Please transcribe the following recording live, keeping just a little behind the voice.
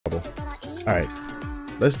Alright,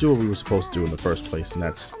 let's do what we were supposed to do in the first place, and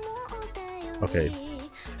that's... Okay.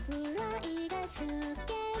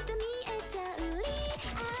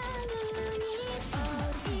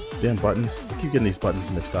 Damn buttons. I keep getting these buttons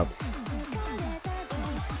mixed up.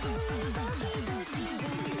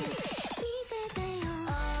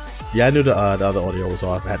 Yeah, I knew the other audio was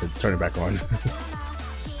off. I had to turn it back on.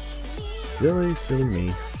 Silly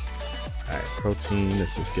me. Alright, protein.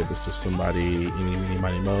 Let's just give this to somebody. Eeny, meeny,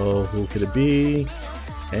 miny, mo. Who could it be?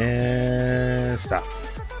 And stop.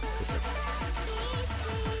 Okay.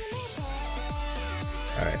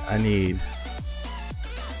 Alright, I need...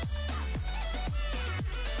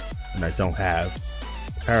 And I don't have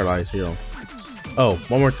paralyzed heal. Oh,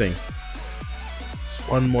 one more thing. Just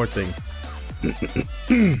one more thing.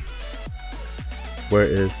 Where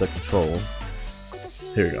is the control?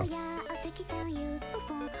 Here we go.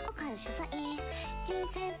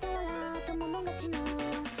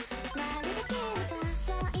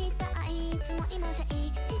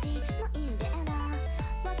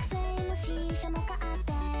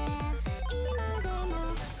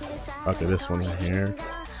 Okay, this one in here.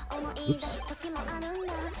 Oops.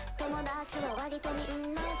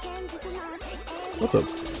 What the?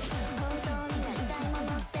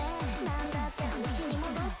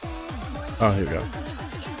 Oh, here we go.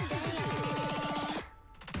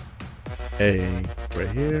 A right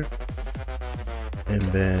here. And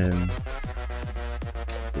then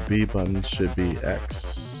the B button should be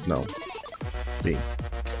X. No. B.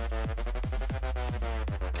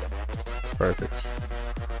 Perfect.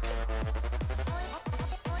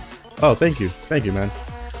 Oh, thank you, man.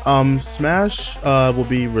 Smash will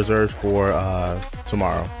be reserved for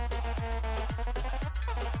tomorrow.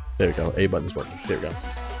 There we go. A button's working. There we go.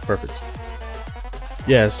 Perfect.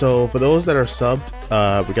 Yeah. So for those that are subbed,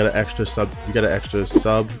 we got an extra sub.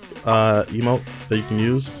 Emote that you can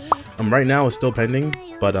use. Right now it's still pending,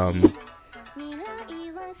 but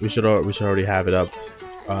we should already have it up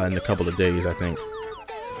in a couple of days, I think.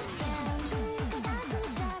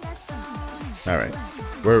 All right.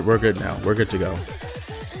 We're good now. We're good to go.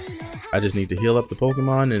 I just need to heal up the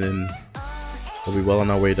Pokemon, and then we'll be well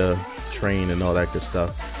on our way to train and all that good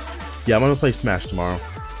stuff. Yeah, I'm gonna play Smash tomorrow.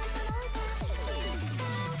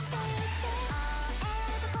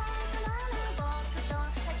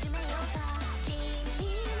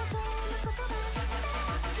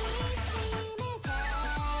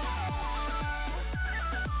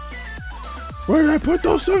 Where did I put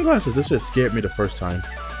those sunglasses? This just scared me the first time.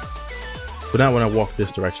 But not when I walk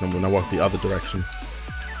this direction, when I walk the other direction.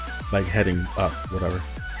 Like heading up, whatever.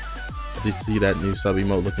 Did you see that new sub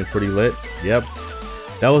emote looking pretty lit? Yep.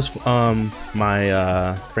 That was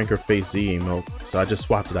my Franker Face Z emote, so I just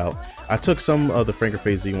swapped it out. I took some of the Franker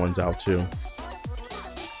Face Z ones out too.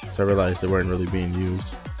 So I realized they weren't really being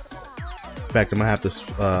used. In fact, I'm gonna have to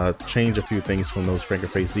change a few things from those Franker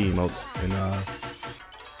Face Z emotes and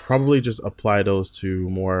probably just apply those to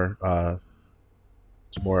more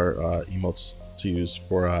emotes to use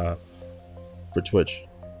for Twitch.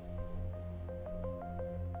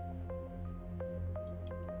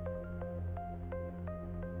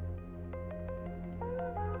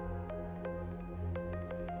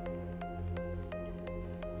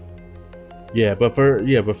 Yeah, but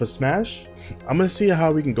for Smash, I'm gonna see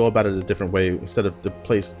how we can go about it a different way instead of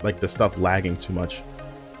the stuff lagging too much.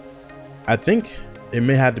 I think it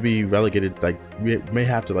may have to be relegated, like we may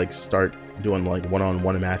have to like start doing like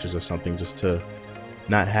one-on-one matches or something just to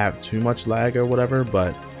not have too much lag or whatever,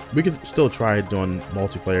 but we could still try doing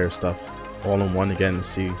multiplayer stuff all in one again and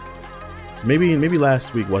see. So maybe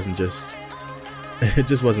last week wasn't just it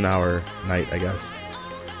just wasn't our night, I guess.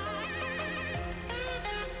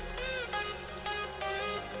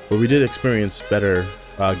 But we did experience better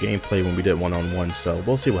gameplay when we did one-on-one, so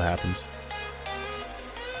we'll see what happens.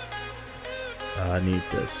 I need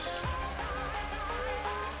this.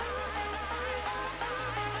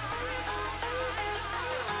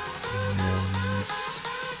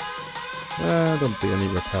 I don't think I need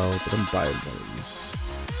repel, but I'm buying one of these.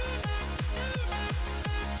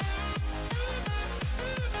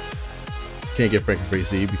 Can't get Frank and Free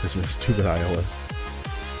Z because you're a stupid iOS.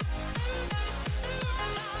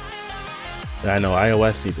 I know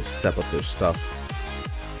iOS need to step up their stuff.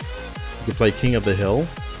 You can play King of the Hill.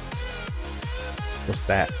 What's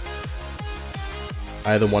that?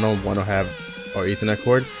 Either one-on-one or Ethernet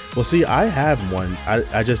cord. Well, see, I have one.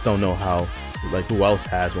 I just don't know how. Like who else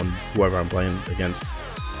has one? Whoever I'm playing against.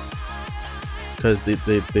 Because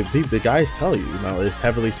the guys tell you, it's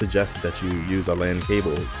heavily suggested that you use a LAN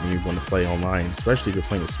cable when you want to play online, especially if you're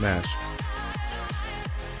playing with Smash.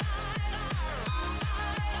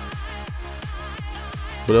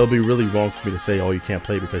 But it'll be really wrong for me to say, oh, you can't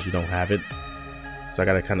play because you don't have it. So I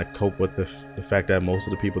gotta kind of cope with the fact that most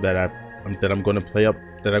of the people that I'm going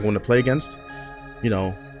to play against, you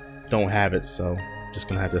know, don't have it. So I'm just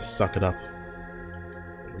gonna have to suck it up.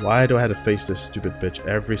 Why do I have to face this stupid bitch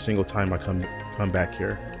every single time I come back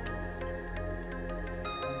here?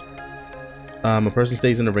 A person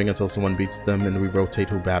stays in the ring until someone beats them, and we rotate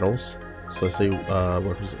who battles. So let's say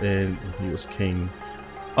workers in, he was king.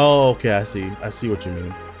 Oh, okay, I see what you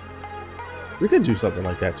mean. We could do something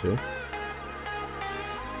like that too.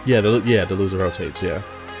 Yeah, the loser rotates. Yeah.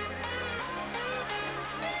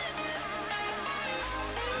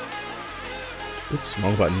 Oops,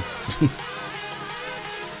 wrong button.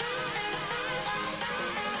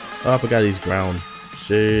 Oh, I forgot he's ground.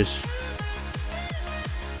 Sheesh.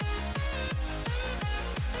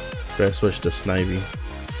 Better switch to Snivy.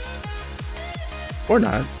 Or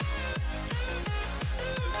not.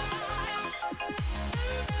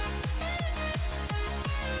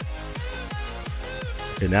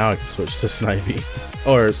 Okay, now I can switch to Snivy.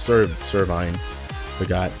 Or Servine.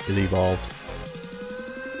 Forgot, it evolved.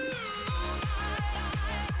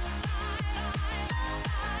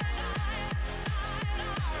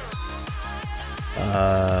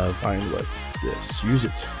 Find what? Yes, use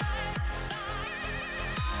it.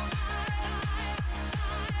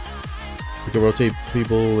 You can rotate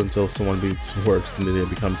people until someone beats works, and then they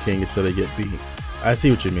become king until they get beat. I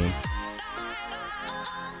see what you mean.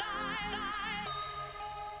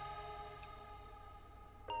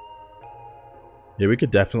 Yeah, we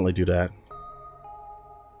could definitely do that.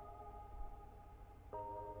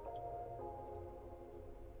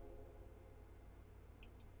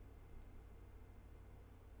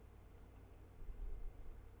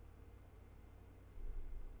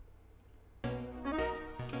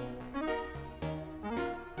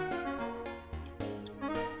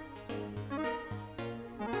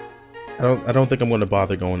 I don't think I'm going to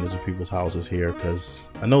bother going into people's houses here, because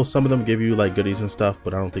I know some of them give you like goodies and stuff,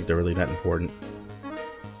 but I don't think they're really that important.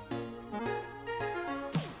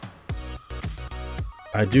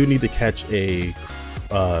 I do need to catch a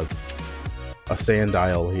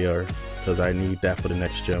Sandile here, because I need that for the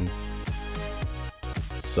next gym.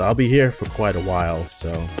 So I'll be here for quite a while,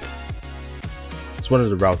 so it's one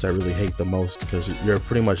of the routes I really hate the most, because you're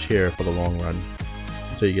pretty much here for the long run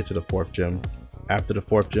until you get to the 4th gym. After the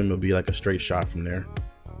 4th gym, it'll be like a straight shot from there.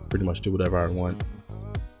 Pretty much do whatever I want.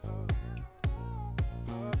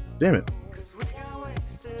 Damn it.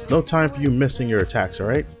 There's no time for you missing your attacks,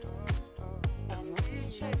 alright?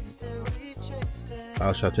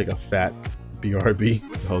 I shall take a fat BRB.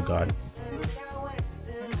 Oh god.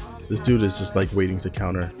 This dude is just like waiting to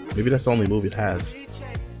counter. Maybe that's the only move it has.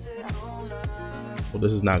 Well,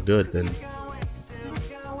 this is not good then.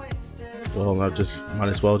 Well, I might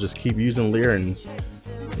as well just keep using Leer and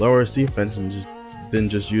lower his defense and then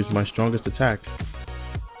just use my strongest attack.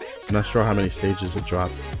 I'm not sure how many stages it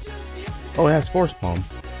dropped. Oh, it has Force Palm.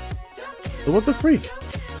 What the freak?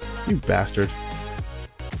 You bastard.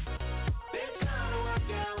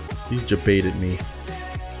 He jebaited me.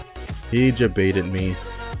 He jebaited me.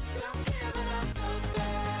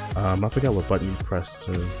 I forgot what button you pressed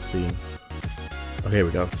to see. Oh, here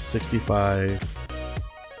we go. 65.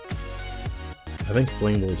 I think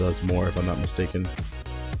Flame Wheel does more, if I'm not mistaken.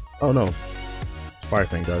 Oh no, Fire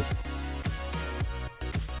Fang does.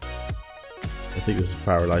 I think this is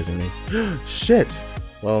paralyzing me. Shit!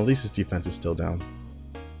 Well, at least his defense is still down.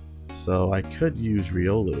 So I could use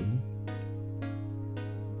Riolu.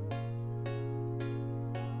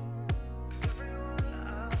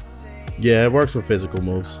 Yeah, it works with physical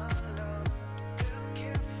moves.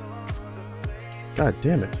 God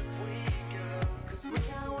damn it.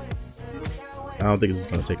 I don't think this is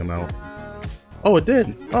going to take him out. Oh, it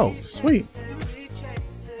did. Oh, sweet.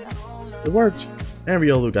 It worked. And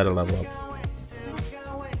Riolu got a level up.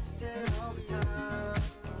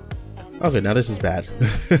 Okay, now this is bad.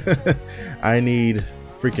 I need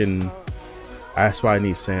freaking... That's why I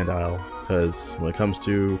need Sandile. Because when it comes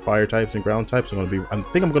to fire types and ground types, I think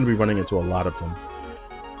I'm going to be running into a lot of them.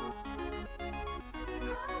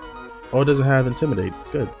 Oh, it doesn't have Intimidate.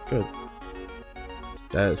 Good, good.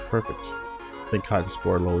 That is perfect. I think Cotton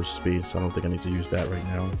Spore lowers speed, so I don't think I need to use that right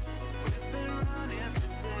now.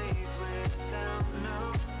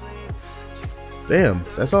 Damn,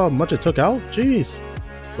 that's how much it took out? Jeez.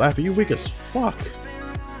 Flaffy, you weak as fuck.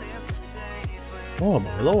 Oh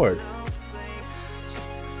my lord.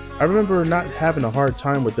 I remember not having a hard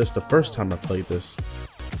time with this the first time I played this.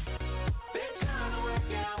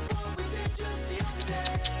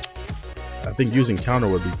 I think using counter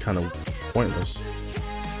would be kind of pointless.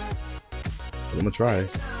 I'm gonna try.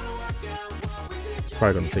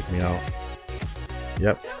 probably gonna take me out.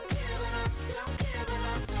 Yep.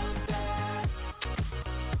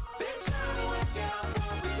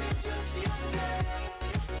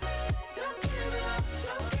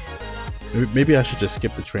 Maybe I should just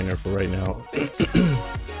skip the trainer for right now.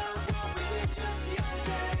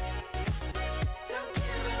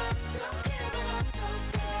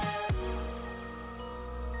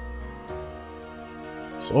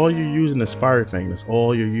 So all you're using is Fire Fang. That's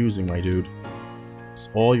all you're using, my dude. It's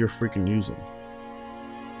all you're freaking using.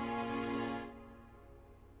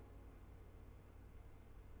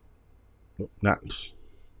 Nope, not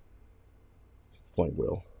Flame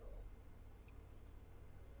Wheel.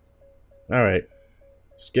 Alright.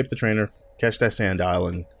 Skip the trainer, catch that Sandile,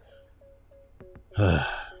 and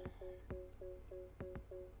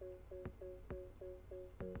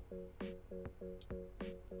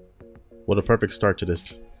what a perfect start to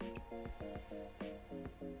this.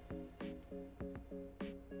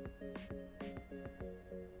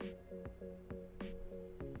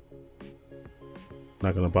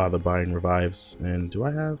 Not gonna bother buying revives. And do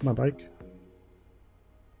I have my bike?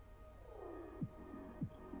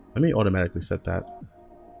 Let me automatically set that.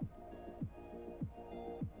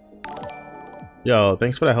 Yo,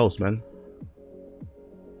 thanks for the host, man.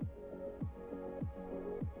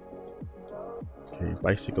 Okay,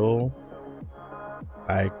 bicycle.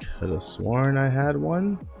 I could have sworn I had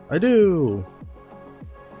one. I do!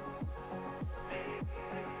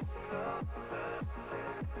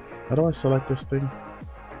 How do I select this thing?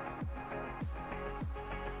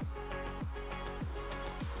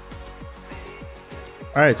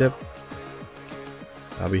 Alright, Tip.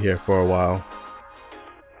 I'll be here for a while.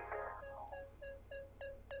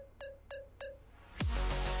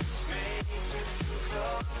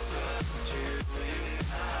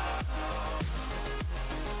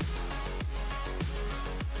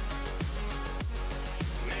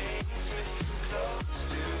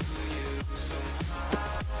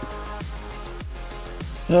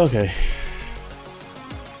 Okay.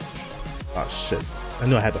 Oh shit. I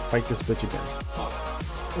knew I had to fight this bitch again.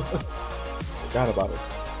 Forgot about it.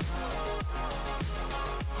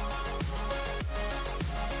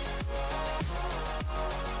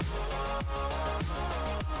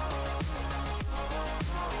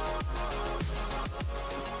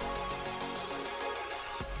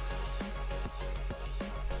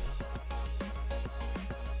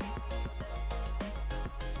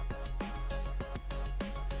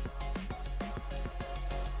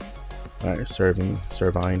 Alright,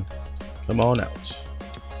 Servine. Come on out.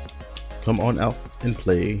 Come on out and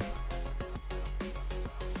play.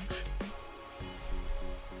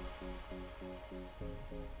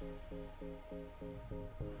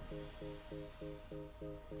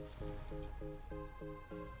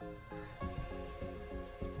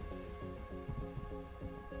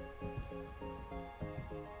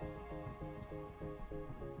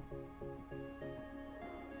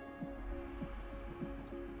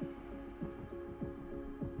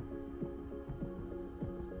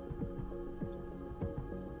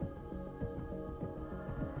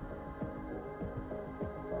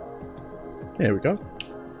 There we go.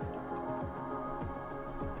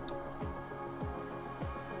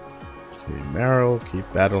 Okay, Marrow, keep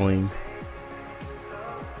battling.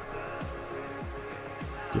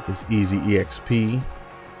 Get this easy EXP.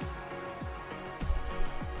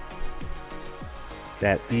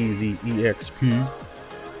 That easy EXP.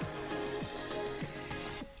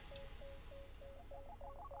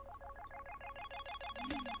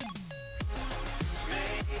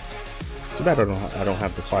 Too bad I don't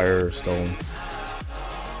have the Fire Stone.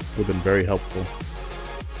 Would have been very helpful.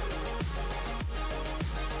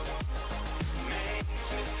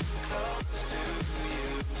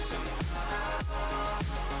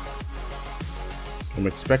 I'm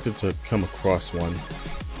expected to come across one.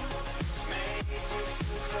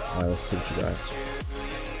 Alright, let's see what you got.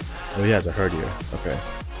 Oh, he has a Herdier. Okay.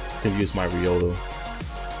 Can use my Riolu.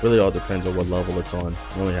 Really all depends on what level it's on.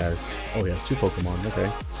 He only has... oh, he has 2 Pokemon.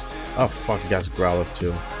 Okay. Oh, fuck, he got Growlithe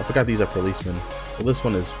too. I forgot these are policemen. Well, this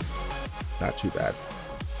one is not too bad.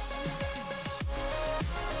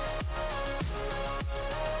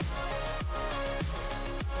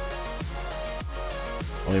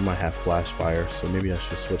 Oh, he might have Flash Fire, so maybe I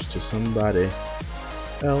should switch to somebody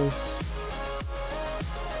else.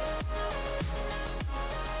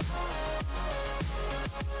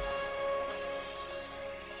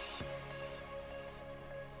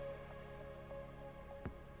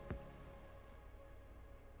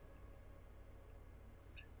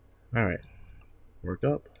 Alright, work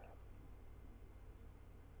up.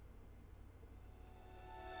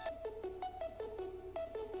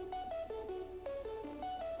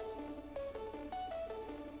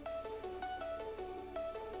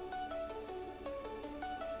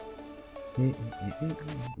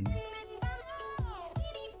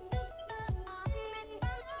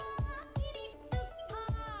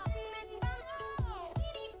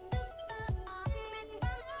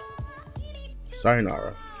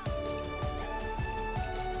 Sayonara.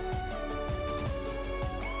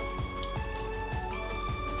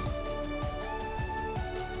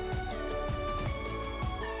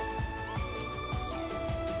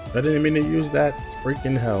 I didn't mean to use that.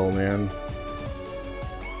 Freaking hell, man.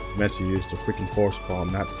 I meant to use the freaking force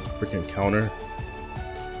bomb, not the freaking counter.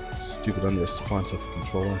 Stupid unresponsive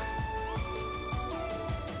controller.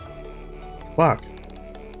 Fuck.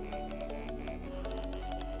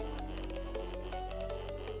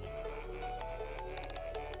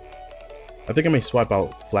 I think I may swap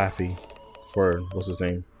out Flaffy for what's his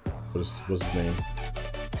name? For this, what's his name?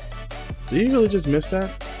 Did you really just miss that?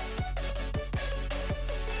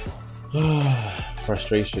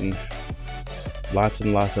 Frustration. Lots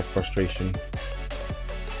and lots of frustration.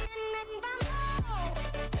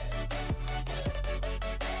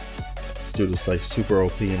 This dude is like super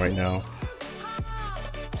OP right now.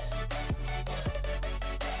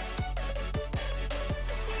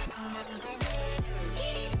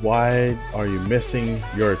 Why are you missing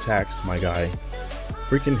your attacks, my guy?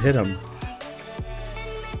 Freaking hit him.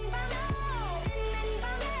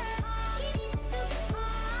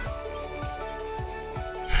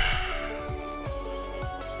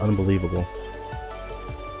 It's unbelievable.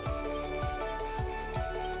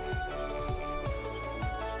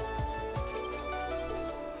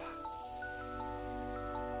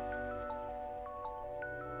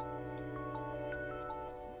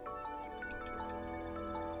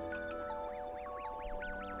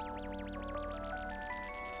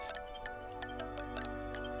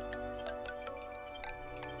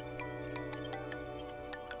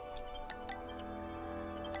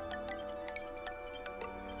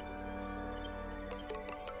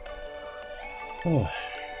 Oh.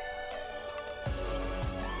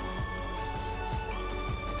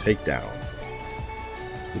 Takedown.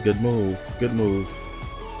 It's a good move. Good move.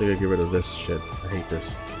 I think I get rid of this shit. I hate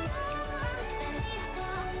this.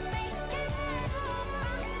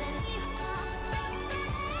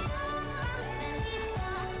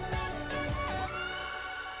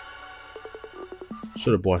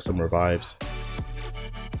 Should have bought some revives.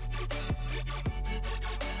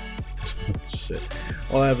 Shit.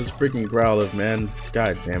 All I have is freaking Growlithe, man.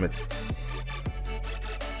 God damn it.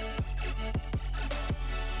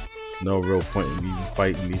 There's no real point in me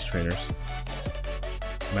fighting these trainers.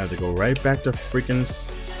 I'm gonna have to go right back to freaking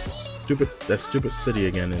that stupid city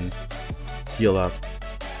again and heal up.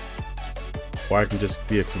 Or I can just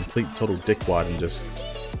be a complete total dickwad and just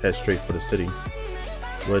head straight for the city.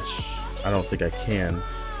 Which I don't think I can,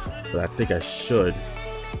 but I think I should.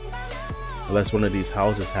 Unless one of these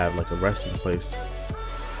houses have like a resting place.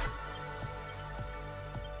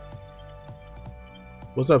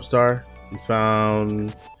 What's up, Star? You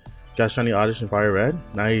got shiny audition fire red?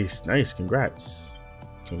 Nice, nice, congrats.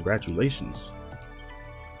 Congratulations.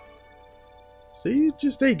 See, you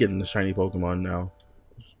just stay getting the shiny Pokemon now.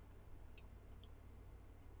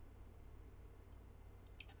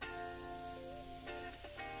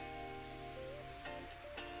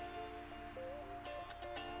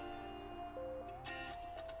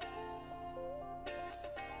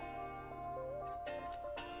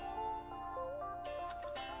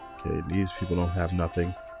 Okay, these people don't have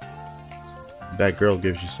nothing. That girl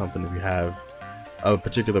gives you something if you have a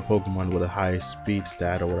particular Pokemon with a high speed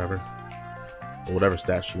stat or whatever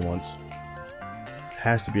stat she wants. It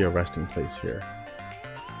has to be a resting place here.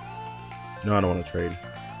 No, I don't want to trade.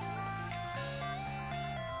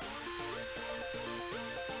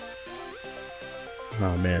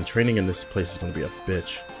 Oh man, training in this place is going to be a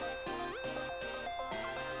bitch.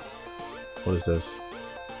 What is this?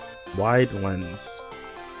 Wide lens.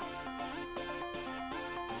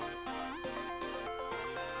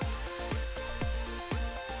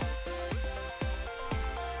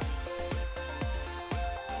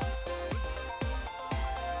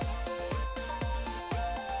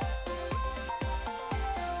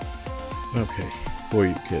 Okay, who are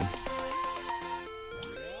you, kid?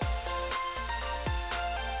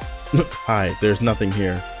 Hi, there's nothing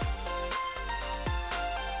here.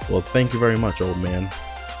 Well, thank you very much, old man.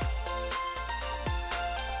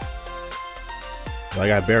 Well, I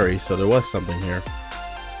got berries, so there was something here.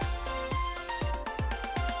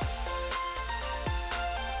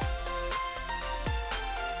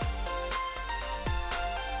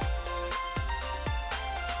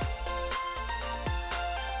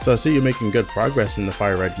 So I see you're making good progress in the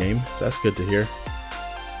Fire Red game. That's good to hear.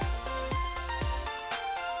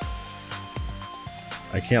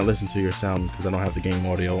 I can't listen to your sound because I don't have the game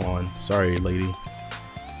audio on. Sorry, lady.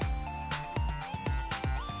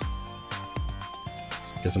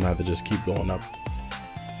 Guess I'm gonna have to just keep going up.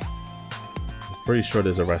 I'm pretty sure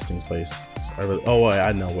there's a resting place. So oh,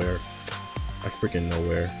 I know where. I freaking know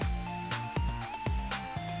where.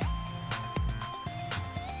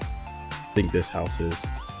 I think this house is.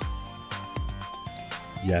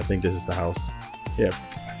 Yeah, I think this is the house. Yeah,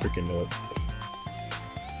 I freaking know it.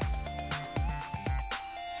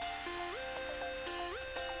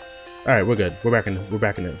 All right, we're good. We're back in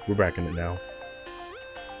it now. All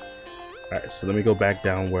right, so let me go back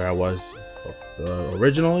down where I was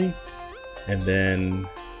originally, and then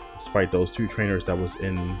let's fight those two trainers that was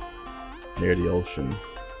in near the ocean.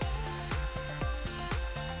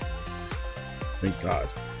 Thank God,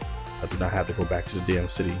 I do not have to go back to the damn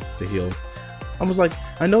city to heal. I was like,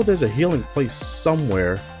 I know there's a healing place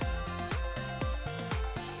somewhere.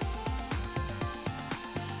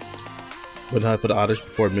 But not for the Oddish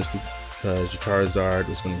before it missed it, because your Charizard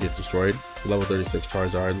was going to get destroyed. It's a level 36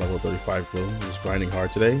 Charizard, level 35 Glue. It was grinding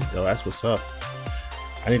hard today. Yo, that's what's up.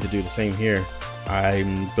 I need to do the same here.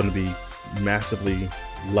 I'm going to be massively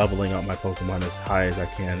leveling up my Pokemon as high as I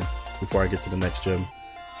can before I get to the next gym.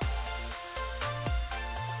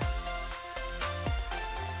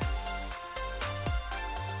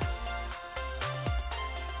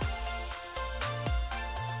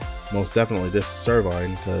 Most definitely this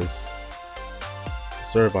Servine, because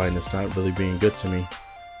Servine is not really being good to me.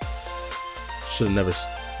 Should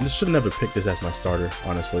have never picked this as my starter,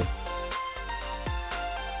 honestly.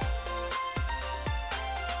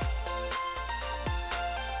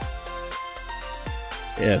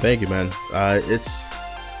 Yeah, thank you, man. It's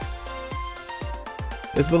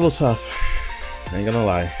a little tough. Ain't gonna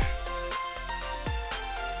lie.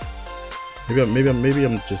 Maybe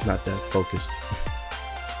I'm just not that focused.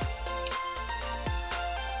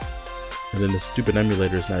 And then the stupid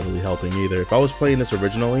emulator is not really helping either. If I was playing this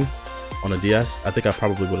originally on a DS, I think I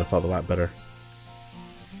probably would have felt a lot better.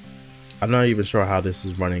 I'm not even sure how this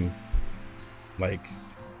is running, like,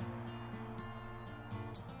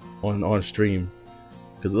 on stream,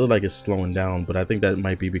 because it looks like it's slowing down, but I think that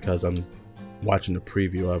might be because I'm watching the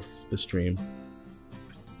preview of the stream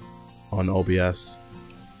on OBS.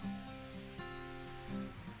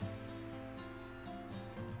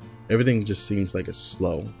 Everything just seems like it's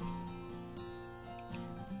slow.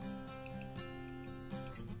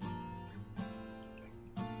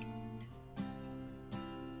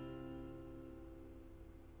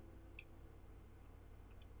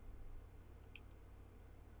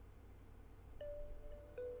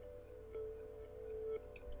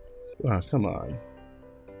 Ah, come on.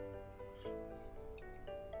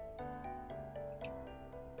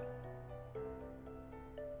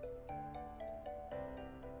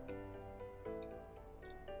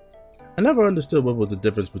 I never understood what was the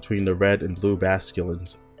difference between the red and blue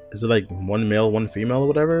Basculins. Is it like one male, one female, or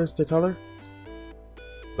whatever is the color?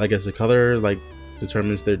 Like, is the color like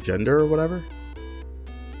determines their gender or whatever?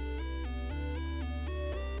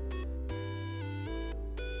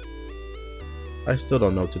 I still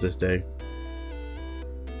don't know to this day.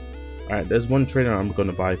 Alright, there's one trainer I'm going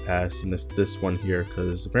to bypass, and it's this one here,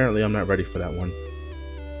 because apparently I'm not ready for that one.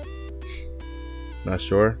 Not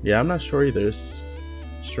sure? Yeah, I'm not sure either. It's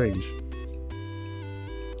strange.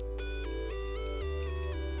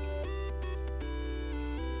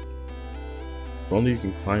 If only you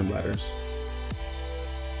can climb ladders.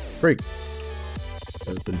 Freak!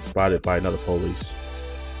 I've been spotted by another police.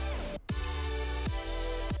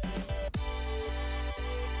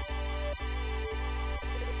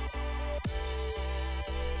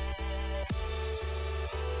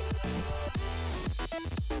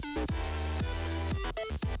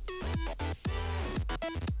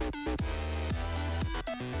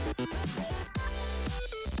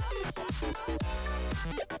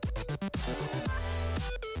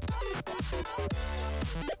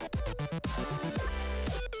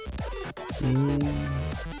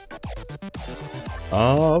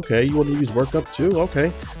 Oh, okay. You want to use workup too?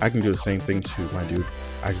 Okay. I can do the same thing too, my dude.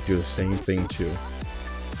 I can do the same thing too.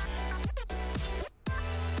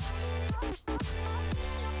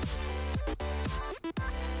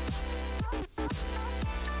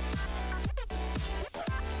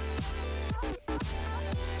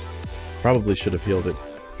 Probably should have healed it.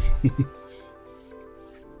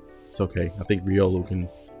 It's okay. I think Riolu can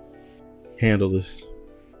handle this.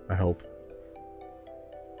 I hope.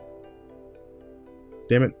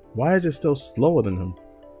 Damn it. Why is it still slower than him?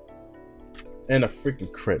 And a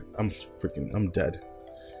freaking crit. I'm dead.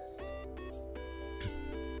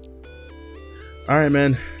 Alright,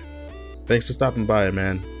 man. Thanks for stopping by,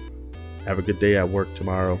 man. Have a good day at work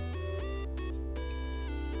tomorrow.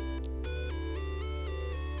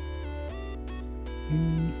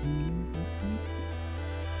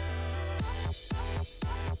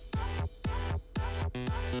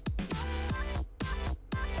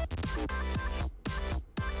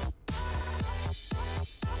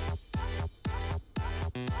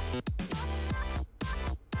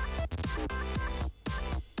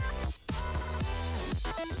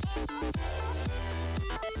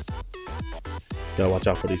 Gotta watch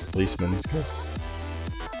out for these policemen because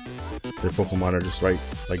their Pokemon are just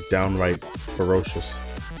downright ferocious.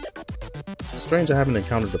 Strange I haven't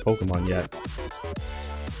encountered the Pokemon yet.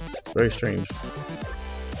 Very strange.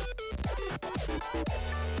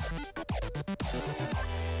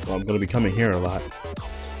 Well, I'm gonna be coming here a lot.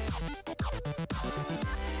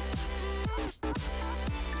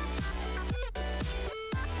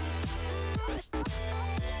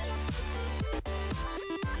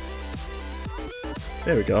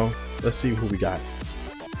 There we go. Let's see who we got.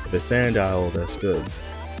 If it's Sandile, that's good.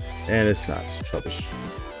 And it's not. It's Trubbish.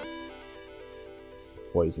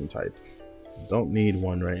 Poison type. Don't need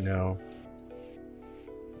one right now.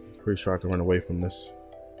 Pretty sure I can run away from this.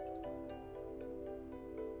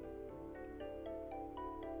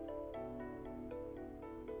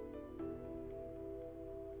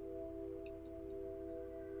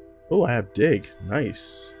 Oh, I have Dig.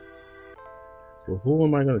 Nice. Well, who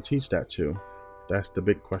am I going to teach that to? That's the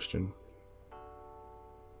big question.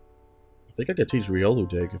 I think I could teach Riolu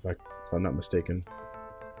Dig if I'm not mistaken.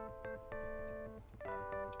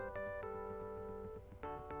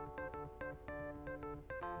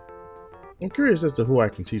 I'm curious as to who I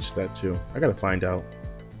can teach that to. I gotta find out.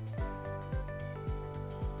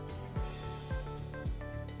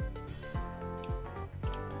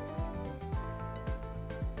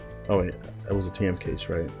 Oh wait, that was a TM case,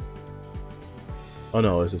 right? Oh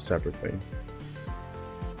no, it's a separate thing.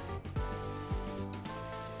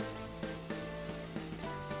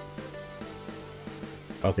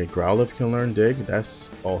 Okay, Growlithe can learn Dig.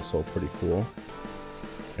 That's also pretty cool.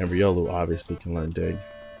 And Riolu obviously can learn Dig.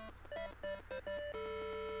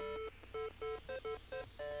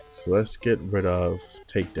 So let's get rid of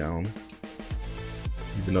Takedown.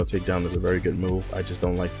 Even though Takedown is a very good move, I just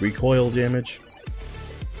don't like recoil damage.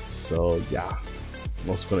 So yeah, I'm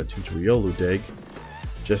also going to teach Riolu Dig,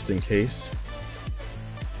 just in case.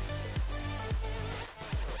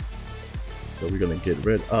 So we're going to get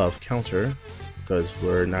rid of Counter, because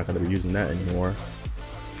we're not going to be using that anymore.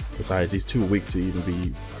 Besides, he's too weak to even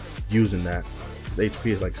be using that. His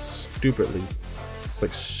HP is like stupidly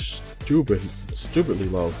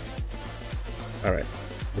low. Alright,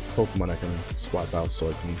 with Pokemon I can swap out so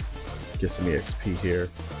I can get some EXP here.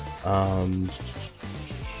 Oh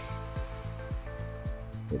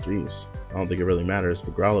geez, I don't think it really matters,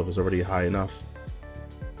 but Growlithe is already high enough.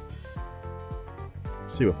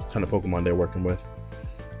 Let's see what kind of Pokemon they're working with.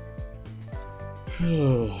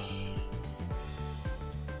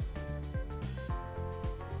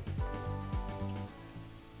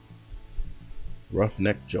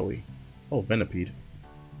 Roughneck Joey. Oh, Venipede.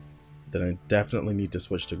 Then I definitely need to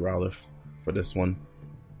switch to Growlithe for this one.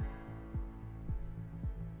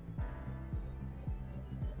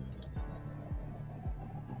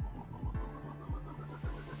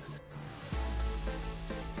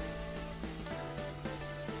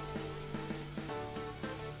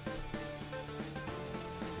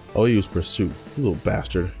 Oh, he used Pursuit. You little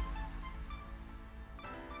bastard.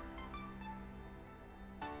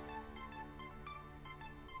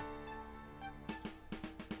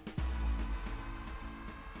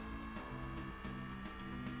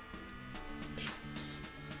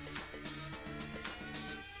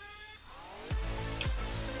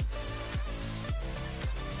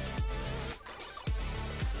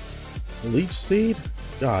 Leech Seed?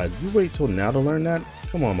 God, you wait till now to learn that?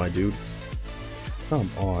 Come on, my dude. Come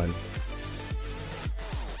on.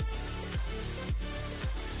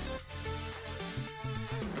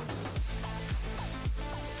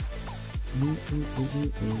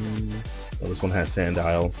 Oh, this one has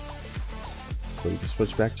Sandile. So we can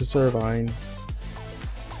switch back to Servine.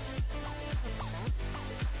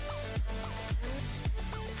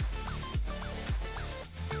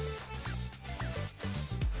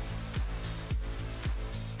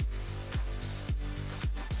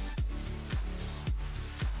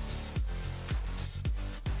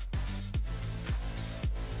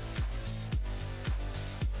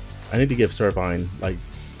 I need to give Servine like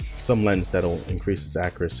some lens that'll increase its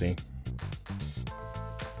accuracy.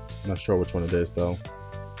 I'm not sure which one it is though.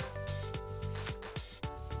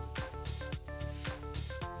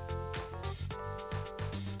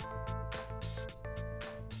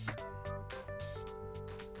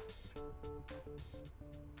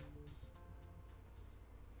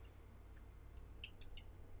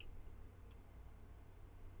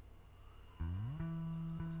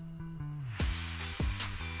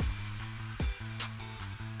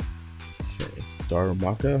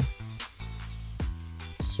 Darumaka.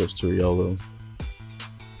 Switch to Riolu.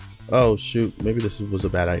 Oh shoot, maybe this was a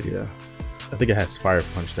bad idea. I think it has Fire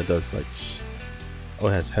Punch that does like... Oh,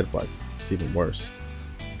 it has Headbutt. It's even worse.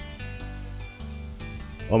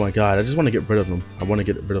 Oh my god, I just want to get rid of them. I want to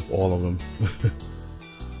get rid of all of them.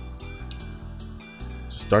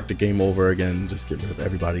 Just start the game over again. Just get rid of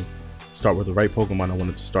everybody. Start with the right Pokemon I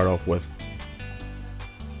wanted to start off with.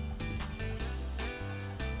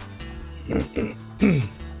 I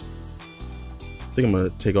think I'm going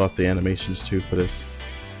to take off the animations too for this.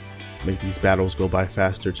 Make these battles go by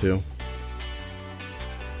faster too.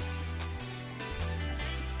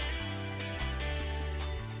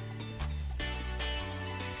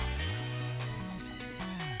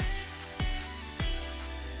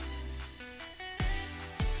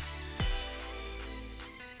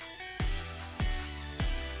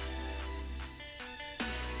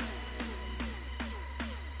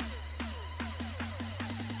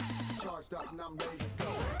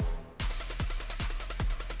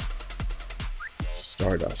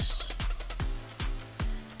 Stardust.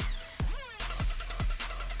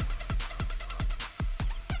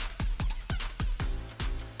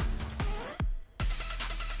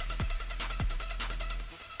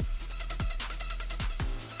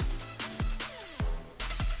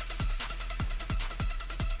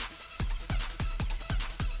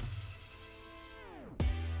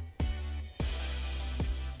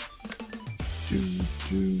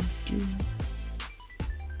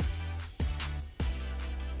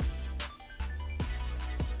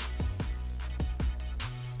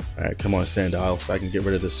 Alright, come on, Sandile, so I can get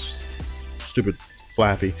rid of this stupid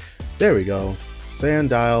Flaffy. There we go.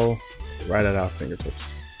 Sandile right at our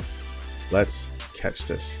fingertips. Let's catch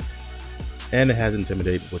this. And it has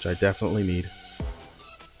Intimidate, which I definitely need.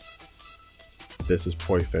 This is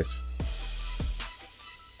perfect.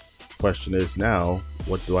 Question is now,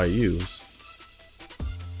 what do I use?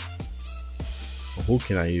 Or who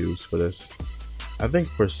can I use for this? I think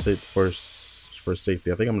for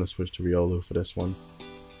safety, I think I'm going to switch to Riolu for this one.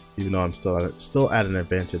 Even though I'm still at an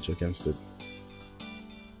advantage against it.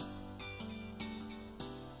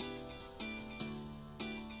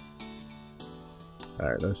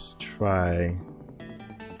 Alright, let's try.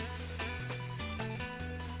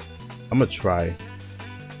 I'm gonna try.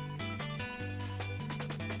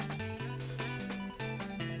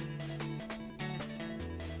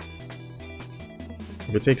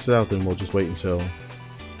 If it takes it out, then we'll just wait until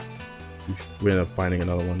we end up finding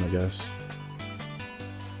another one, I guess.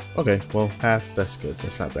 Okay, well, half, that's good.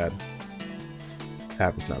 That's not bad.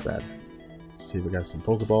 Half is not bad. Let's see, we got some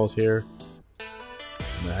Pokeballs here.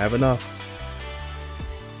 I have enough.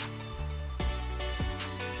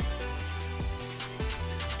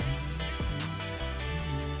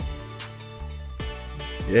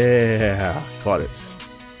 Yeah, caught it.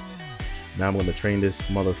 Now I'm going to train this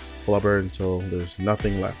mother flubber until there's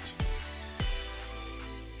nothing left.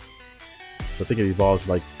 So I think it evolves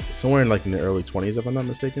like somewhere in like in the early 20s, if I'm not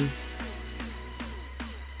mistaken.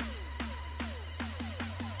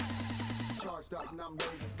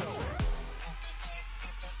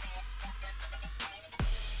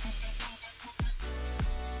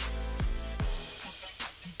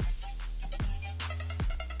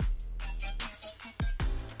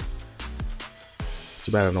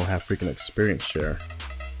 Too bad I don't have freaking experience share.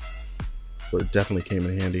 But it definitely came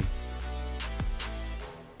in handy.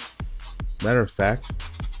 As a matter of fact,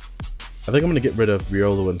 I think I'm going to get rid of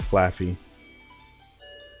Riolu and Flaffy.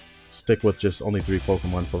 Stick with just only 3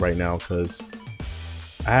 Pokemon for right now, because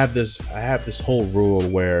I have this whole rule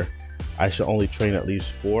where I should only train at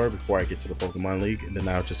least 4 before I get to the Pokemon League, and then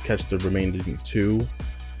I'll just catch the remaining 2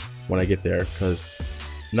 when I get there, because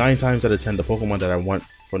 9 times out of 10 the Pokemon that I want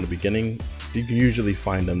from the beginning, you can usually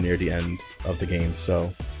find them near the end of the game, so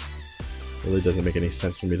it really doesn't make any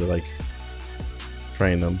sense for me to like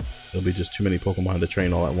train them. There'll be just too many Pokemon to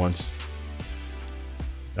train all at once.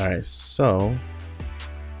 Alright, so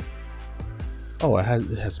oh, it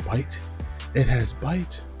has Bite. It has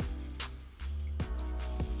Bite.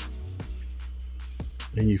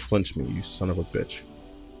 And you flinched me, you son of a bitch.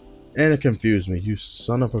 And it confused me, you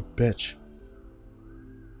son of a bitch.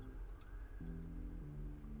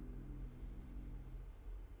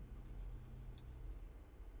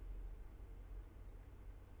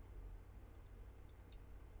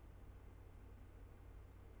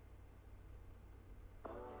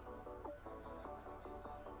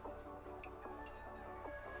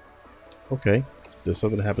 Okay, did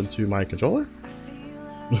something happen to my controller?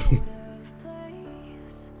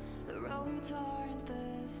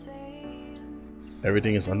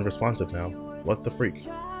 Everything is unresponsive now. What the freak?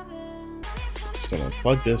 gonna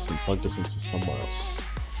plug this and plug this into somewhere else.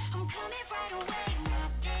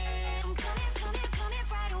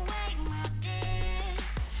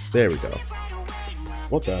 There we go.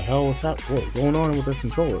 What the hell was happening? What's going on with the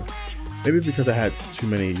controller? Maybe because I had too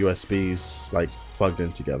many USBs like plugged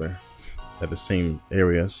in together at the same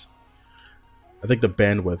areas. I think the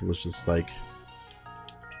bandwidth was just like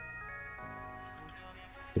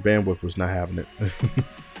the bandwidth was not having it.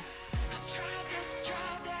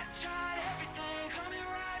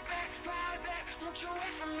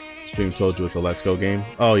 Stream told you it's a Let's Go game.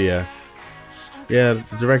 Oh yeah, yeah.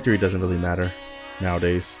 The directory doesn't really matter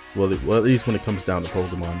nowadays. Well, at least when it comes down to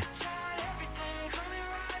Pokemon.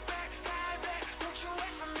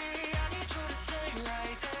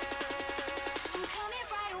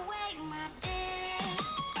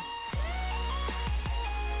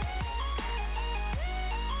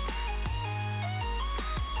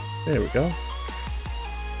 There we go.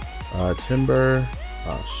 Timber.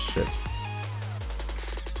 Oh shit.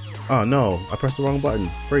 Oh no, I pressed the wrong button.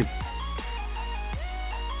 Freak.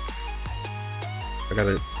 I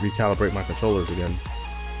gotta recalibrate my controllers again.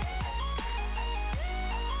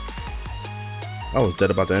 I was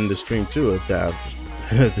dead about to end this stream too if that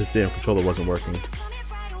if this damn controller wasn't working.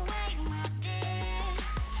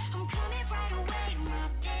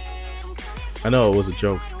 I know it was a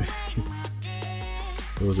joke.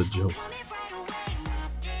 It was a joke.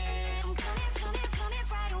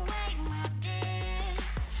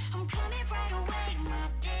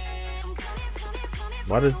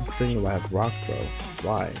 Why does this thing have rock throw?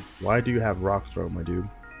 Why? Why do you have rock throw, my dude?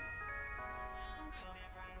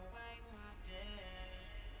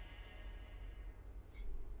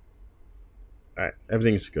 Alright,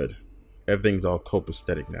 everything's good. Everything's all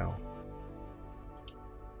copacetic now.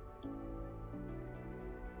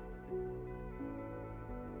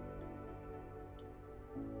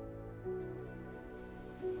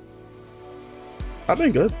 I've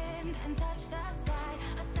been good.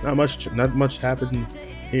 Not much happened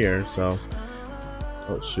here, so.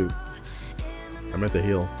 Oh shoot. I meant to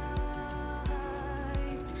heal.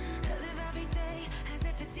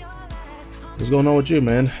 What's going on with you,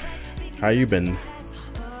 man? How you been?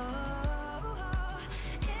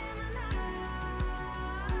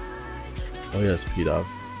 Oh yes, P-Dog.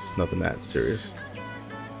 It's nothing that serious.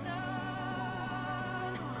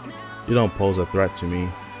 You don't pose a threat to me.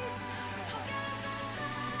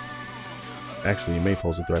 Actually, you may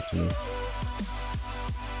pose a threat to me.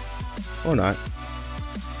 Or not.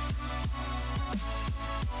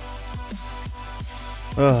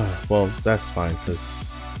 Well, that's fine,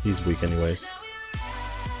 because he's weak anyways.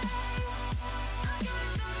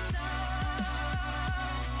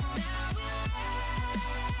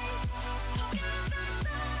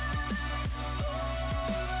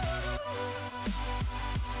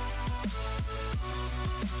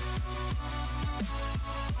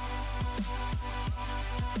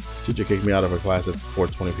 Teacher kicked me out of her class at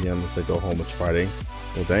 4:20 p.m. and said go home, it's Friday.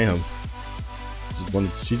 Well, damn.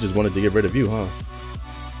 She just wanted to get rid of you, huh?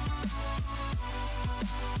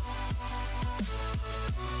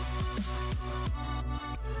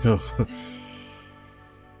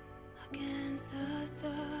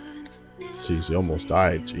 Jeez, he almost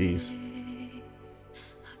died. Jeez.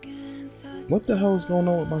 What the hell is going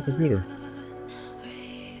on with my computer?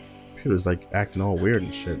 Computer's like acting all weird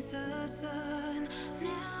and shit.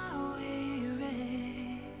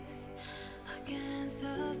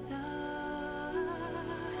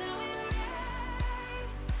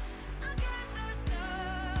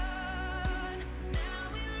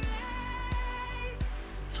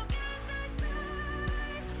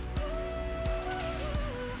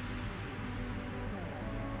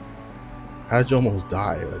 How'd you almost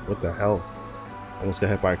die? Like, what the hell? Almost got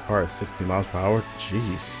hit by a car at 60 miles per hour?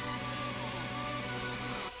 Jeez.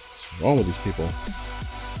 What's wrong with these people?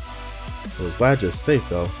 I was glad you're safe,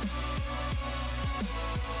 though.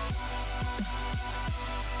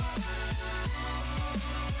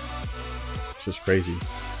 It's just crazy.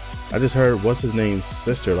 I just heard, what's his name's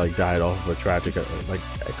sister, like, died off of a tragic, like,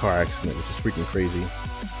 a car accident, which is freaking crazy.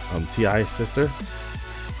 T.I.'s sister?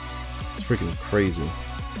 It's freaking crazy.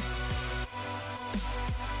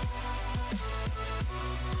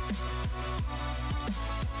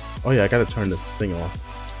 Oh yeah, I gotta turn this thing off.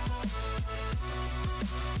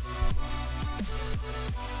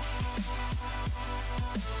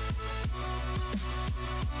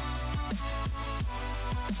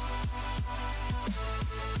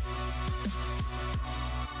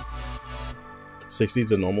 '60's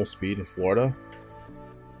the normal speed in Florida.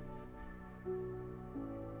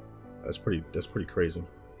 That's pretty crazy.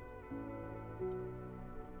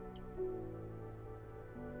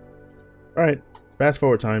 All right. Fast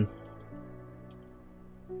forward time.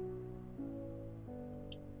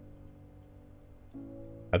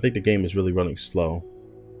 I think the game is really running slow.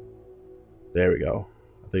 There we go.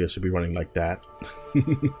 I think it should be running like that.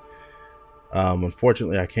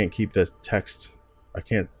 Unfortunately, I can't keep the text. I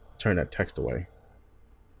can't turn that text away.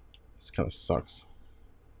 This kind of sucks.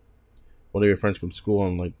 One of your friends from school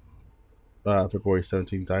on like February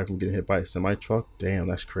 17th died from getting hit by a semi truck. Damn,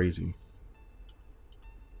 that's crazy.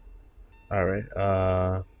 All right.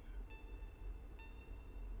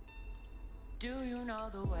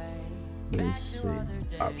 Let me see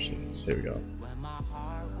options. Here we go.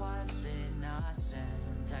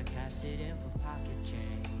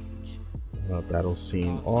 Battle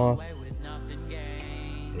scene off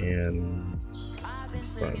and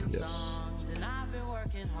confirm. Yes.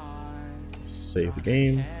 Save the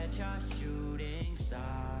game.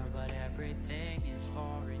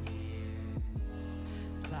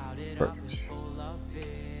 Perfect.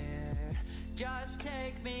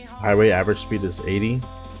 Highway average speed is 80.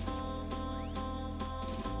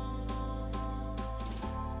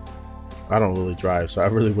 I don't really drive, so I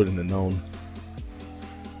really wouldn't have known.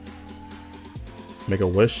 Make a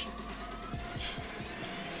wish.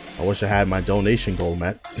 I wish I had my donation goal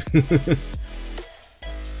met.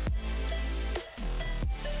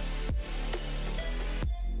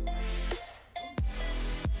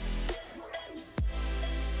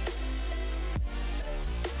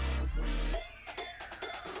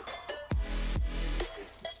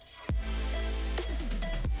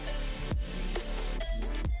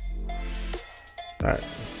 Alright,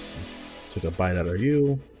 let's take a bite out of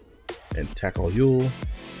you and tackle you.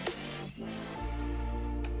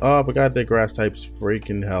 Oh, I forgot that grass types.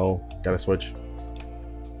 Freaking hell. Gotta switch.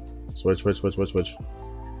 Switch.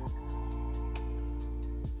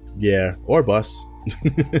 Yeah, or bus.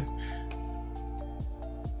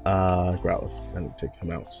 Growlithe. I need to take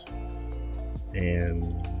him out.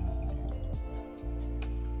 And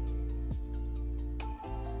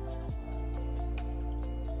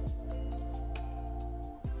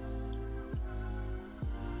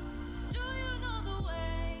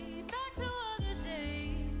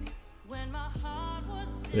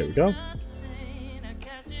there we go.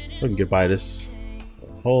 We can get by this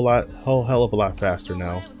whole hell of a lot faster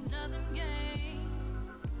now.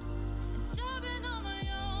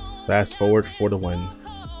 Fast forward for the win.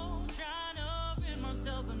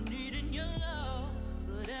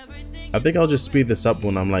 I think I'll just speed this up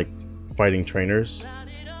when I'm like fighting trainers.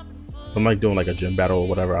 If I'm like doing like a gym battle or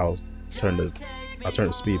whatever, I'll turn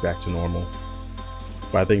the speed back to normal.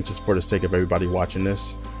 But I think just for the sake of everybody watching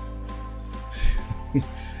this,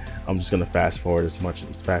 I'm just gonna fast forward as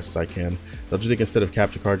fast as I can. Don't you think instead of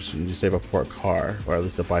capture cards, you just save up for a car or at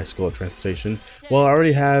least a bicycle or transportation? Well, I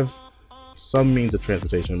already have some means of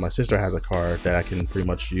transportation. My sister has a car that I can pretty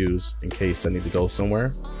much use in case I need to go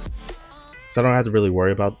somewhere, so I don't have to really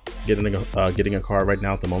worry about getting a car right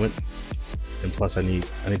now at the moment. And plus, I need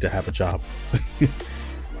to have a job,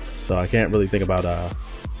 so I can't really think about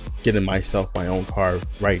getting myself my own car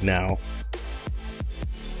right now.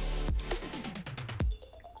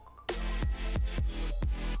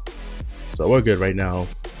 So we're good right now,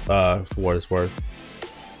 for what it's worth.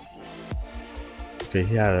 Okay,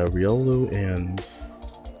 he had a Riolu and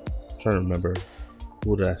I'm trying to remember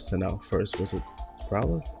who did I send out first. Was it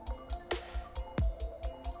Growlithe?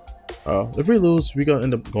 If we lose, we're gonna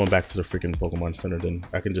end up going back to the freaking Pokemon Center. Then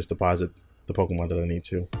I can just deposit the Pokemon that I need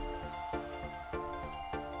to.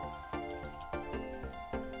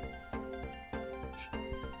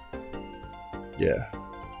 Yeah.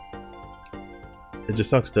 It just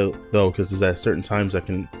sucks though, because there's at certain times I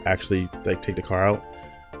can actually like take the car out.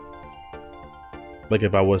 Like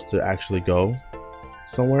if I was to actually go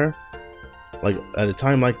somewhere, like at a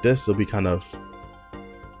time like this, it'll be kind of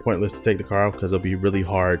pointless to take the car out because it'll be really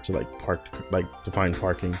hard to like park, like to find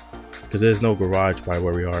parking, because there's no garage by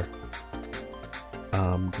where we are.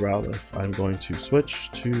 Growlithe, I'm going to switch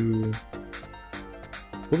to.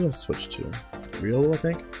 What did I switch to? Riolu, I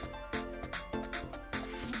think.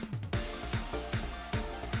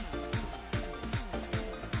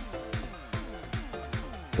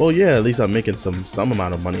 Well, yeah, at least I'm making some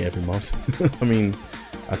amount of money every month. I mean,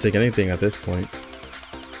 I'll take anything at this point.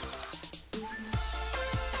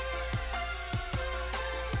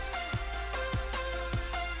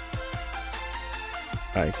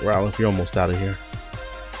 Alright, Growlithe, you're almost out of here.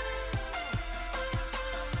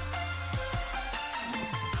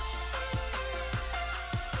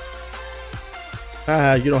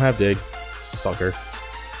 Ah, you don't have dig, sucker.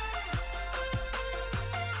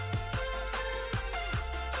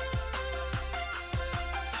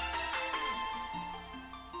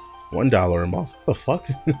 $1 a month. What the fuck?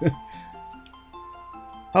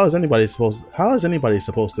 How is anybody supposed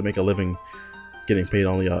to make a living getting paid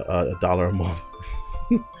only a dollar a month?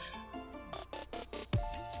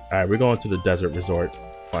 Alright, we're going to the desert resort.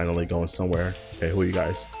 Finally going somewhere. Okay, who are you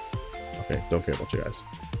guys? Okay, don't care about you guys.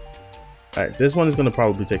 Alright, this one is going to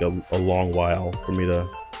probably take a long while for me to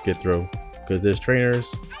get through. Because there's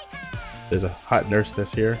trainers. There's a hot nurse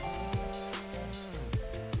that's here.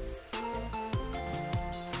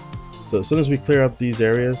 So as soon as we clear up these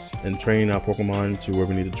areas and train our Pokemon to where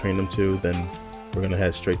we need to train them to, then we're going to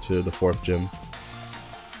head straight to the 4th gym.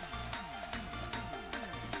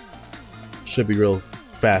 Should be real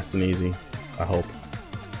fast and easy, I hope.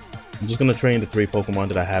 I'm just going to train the 3 Pokemon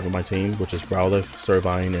that I have in my team, which is Growlithe,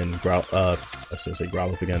 Servine, and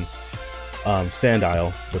Growlithe again.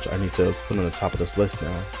 Sandile, which I need to put on the top of this list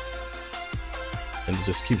now. And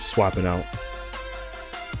just keep swapping out.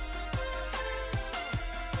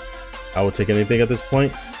 I would take anything at this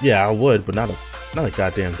point. Yeah, I would, but not a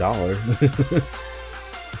goddamn dollar.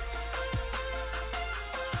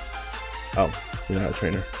 Oh, you're not a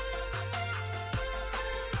trainer.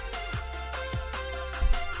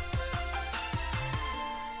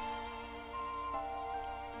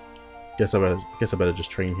 Guess I better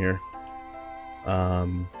just train here.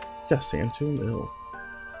 You got Sand Tomb? Ew.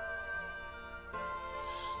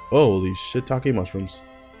 Holy shiitake mushrooms.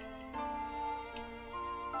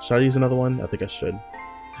 Should I use another one? I think I should.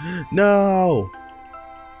 No!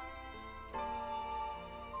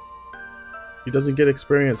 He doesn't get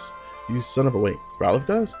experience. You son of a... Wait, Growlithe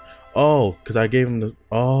does? Oh, because I gave him the...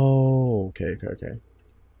 Oh, okay.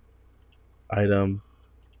 Item.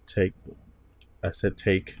 Take. I said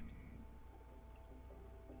take.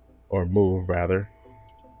 Or move, rather.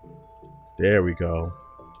 There we go.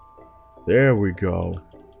 There we go.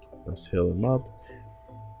 Let's heal him up.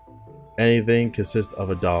 Anything consists of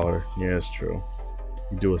 $1. Yeah, it's true.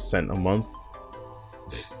 You do $0.01 a month.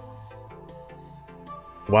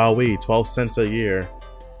 Wowee, 12 cents a year.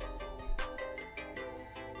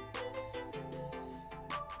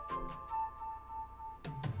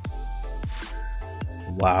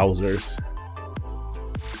 Wowzers.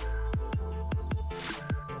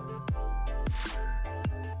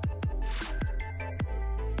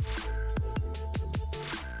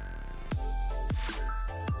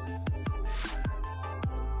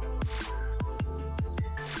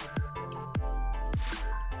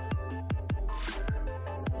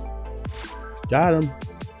 Got him.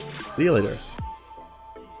 See you later.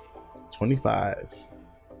 25.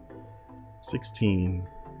 16.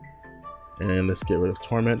 And let's get rid of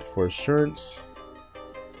Torment for assurance.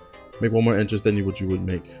 Make one more interest than what you would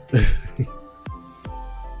make.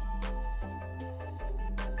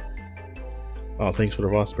 Oh, thanks for the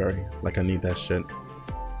Rossberry. Like I need that shit.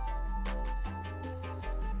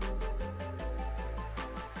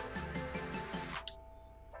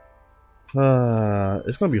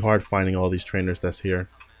 It's gonna be hard finding all these trainers that's here.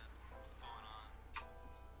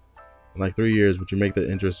 In like 3 years, would you make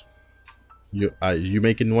the interest you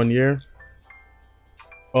make in 1 year?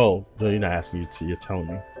 Oh, no, you're not asking, you're telling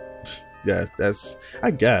me. Yeah, that's,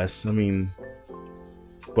 I guess. I mean,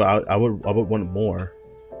 but I would want more.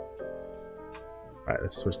 Alright,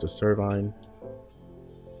 let's switch to Servine.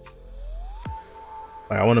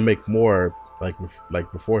 Like, I want to make more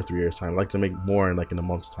like before 3 years time. I'd like to make more in like in a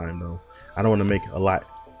month's time though. I don't want to make a lot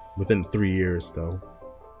within 3 years though.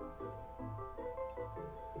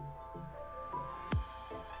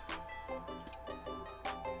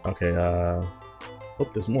 Okay, oh,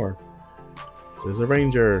 there's more. There's a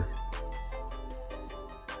ranger.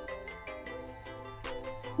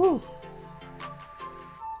 Whew.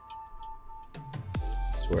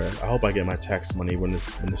 I swear, I hope I get my tax money when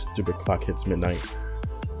this stupid clock hits midnight.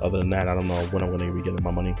 Other than that, I don't know when I'm gonna be getting my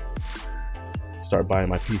money. Start buying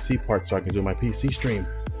my PC parts so I can do my PC stream.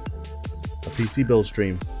 A PC build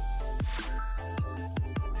stream.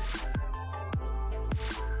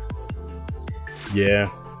 Yeah.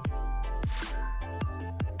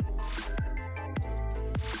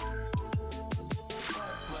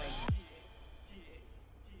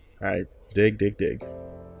 Alright, dig.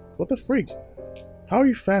 What the freak? How are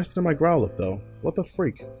you faster than my Growlithe though? What the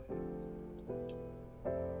freak?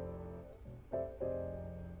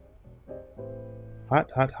 Hot.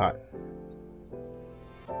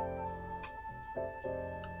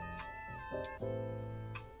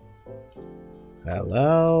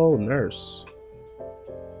 Hello, nurse.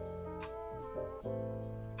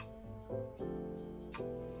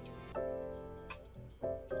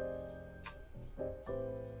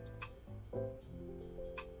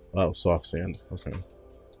 Oh, soft sand. Okay.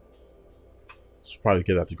 Should probably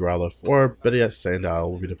get that to Growlithe, or better yet,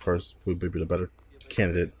 Sandile would be the better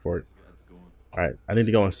candidate for it. All right, I need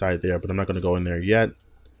to go inside there, but I'm not going to go in there yet.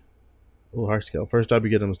 Oh, hard scale. First job you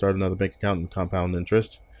get them to start another bank account and compound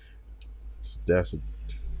interest. That's a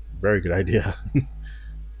very good idea.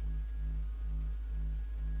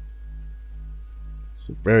 It's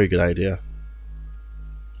a very good idea.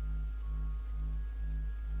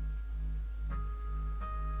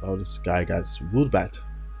 Oh, this guy got Woolbat.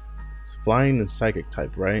 It's flying and psychic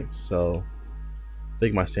type, right? So I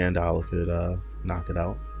think my Sandile could knock it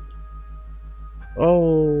out.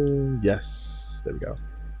 Oh, yes. There we go.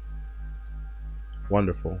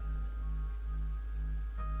 Wonderful.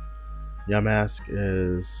 Yamask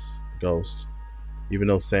is Ghost. Even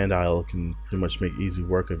though Sandile can pretty much make easy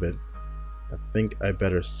work of it, I think I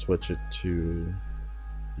better switch it to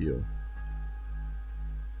you.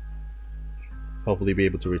 Hopefully be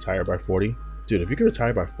able to retire by 40. Dude, if you could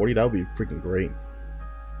retire by 40, that would be freaking great.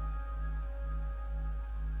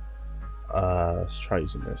 Let's try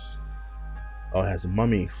using this. Oh, it has a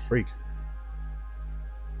mummy. Freak.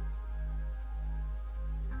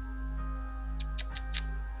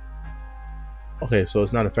 Okay, so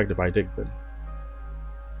it's not effective by dig then.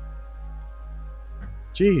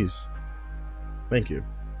 Jeez. Thank you.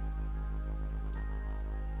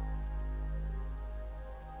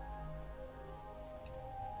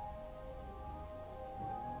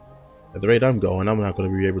 At the rate I'm going, I'm not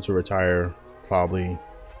going to be able to retire probably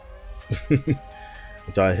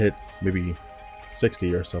until I hit maybe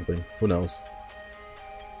 60 or something. Who knows?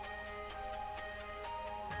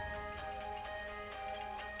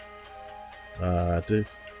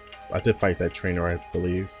 I did fight that trainer, I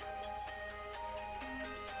believe.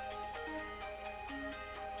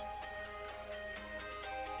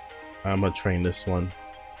 I'm gonna train this one.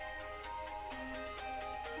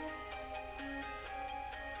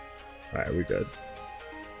 Alright, we're good.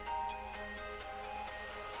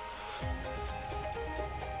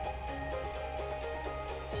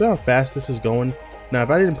 See how fast this is going? Now, if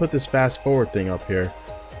I didn't put this fast forward thing up here,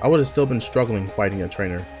 I would have still been struggling fighting a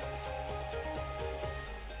trainer.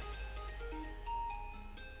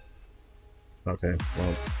 Okay,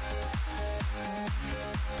 well.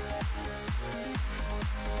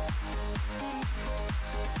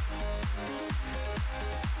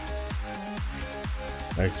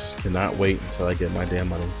 I just cannot wait until I get my damn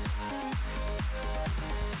money.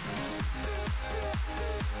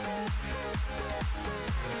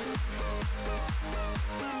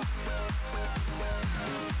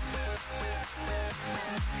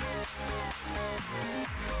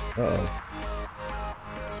 Uh-oh.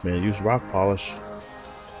 This man used rock polish.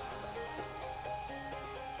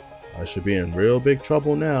 I should be in real big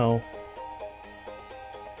trouble now.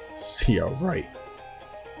 See, right.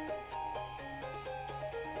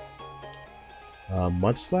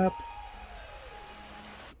 Mud slap.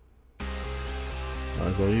 Might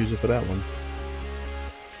as well use it for that one.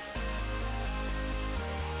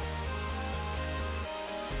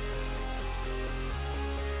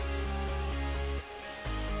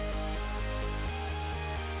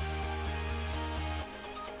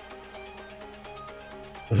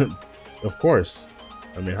 Of course.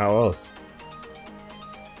 I mean, how else?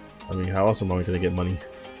 How else am I gonna get money?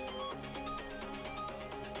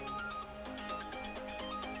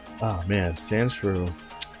 Oh man, Sandshrew.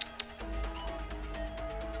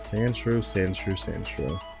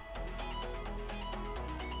 Sandshrew.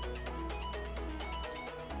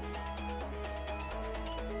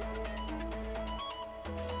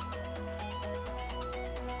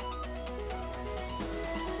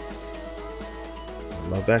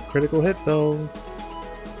 Love that critical hit though.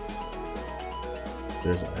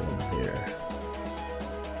 There's an item here.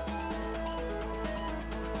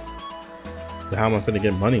 How am I gonna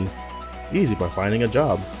get money? Easy, by finding a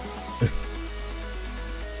job.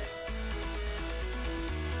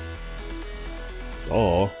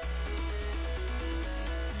 Oh.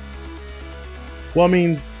 Well, I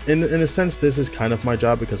mean, in a sense, this is kind of my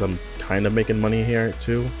job because I'm kind of making money here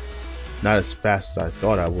too. Not as fast as I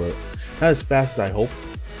thought I would. Not as fast as I hoped.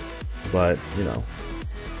 But, you know.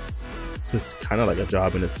 It's just kind of like a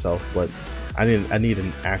job in itself, but I need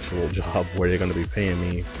an actual job where they're gonna be paying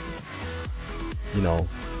me, you know,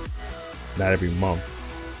 not every month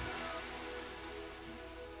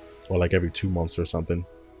or like every 2 months or something.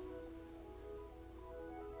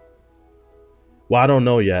 Well, I don't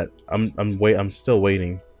know yet. I'm still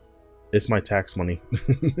waiting. It's my tax money.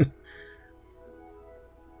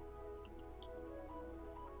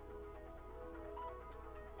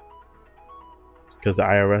 Because the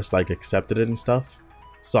IRS like accepted it and stuff.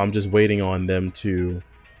 So I'm just waiting on them to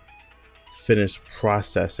finish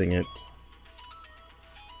processing it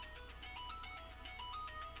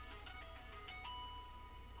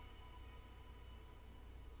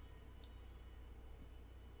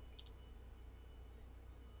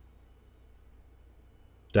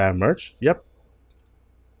Do I have merch? Yep.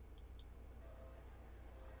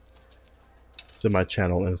 It's in my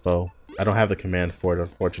channel info. I don't have the command for it,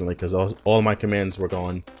 unfortunately, because all my commands were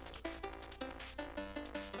gone.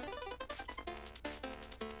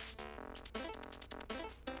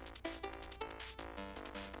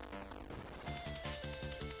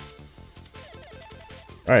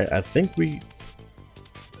 Alright, I think we...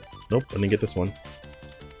 Nope, I didn't get this one.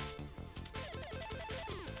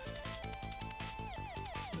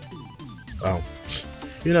 Oh.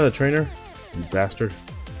 You're not a trainer? You bastard.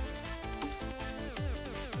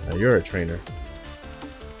 Now you're a trainer.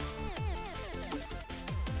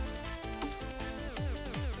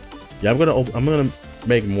 Yeah, I'm gonna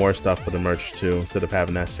make more stuff for the merch too, instead of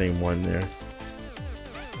having that same one there.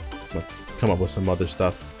 I'm gonna come up with some other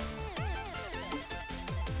stuff.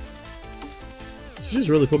 Did you just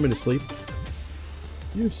really put me to sleep?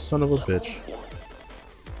 You son of a bitch.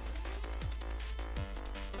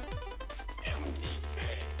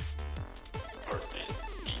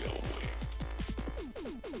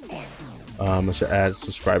 I should add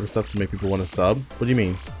subscriber stuff to make people want to sub. What do you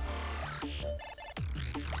mean?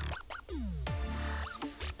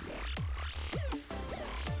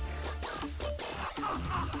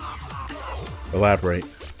 Elaborate.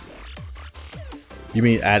 You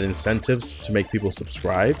mean add incentives to make people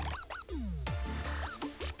subscribe?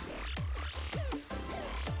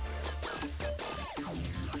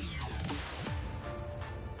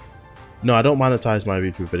 No, I don't monetize my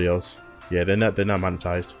YouTube videos. Yeah, they're not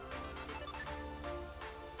monetized.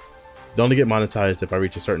 They only get monetized if I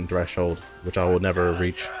reach a certain threshold, which I will never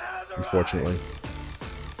reach, unfortunately.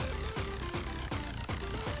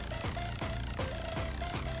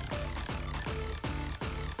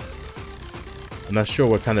 I'm not sure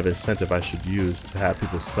what kind of incentive I should use to have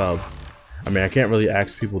people sub. I mean, I can't really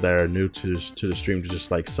ask people that are new to the stream to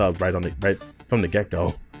just like sub right from the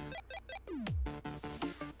get-go.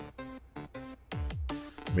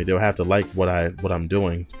 I mean, they'll have to like what I'm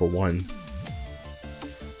doing for one.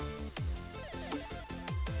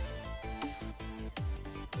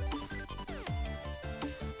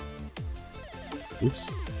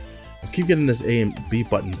 Oops. I keep getting this A and B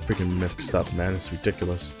button freaking mixed up, man. It's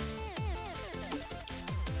ridiculous.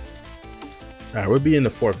 Alright, we'll be in the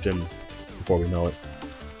 4th gym before we know it.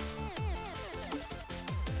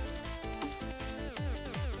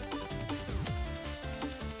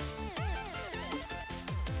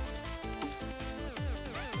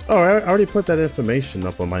 Oh, I already put that information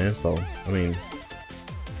up on my info. I mean,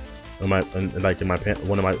 in my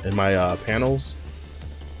panels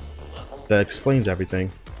that explains everything.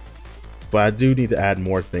 But I do need to add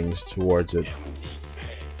more things towards it.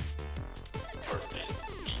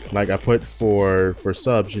 Like I put for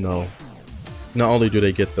subs, you know, not only do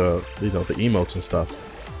they get the the emotes and stuff,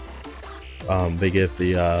 they get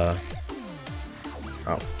the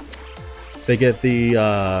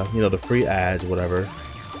the free ads, whatever.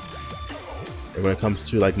 And when it comes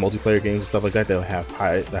to like multiplayer games and stuff like that, they'll have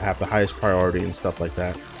the highest priority and stuff like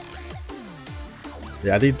that.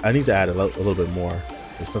 Yeah, I need to add a little bit more.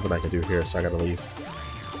 There's nothing I can do here, so I gotta leave.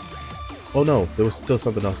 Oh no, there was still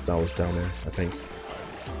something else that was down there, I think.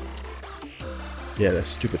 Yeah, that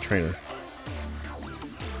stupid trainer.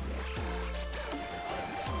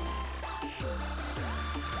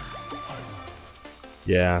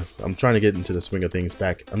 Yeah, I'm trying to get into the swing of things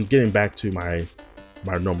back. I'm getting back to my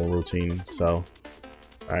normal routine, so...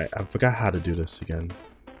 Alright, I forgot how to do this again.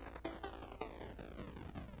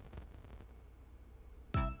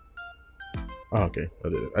 Oh, okay, I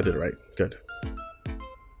did it right. Good.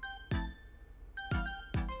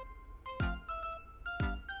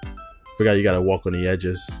 Forgot you gotta walk on the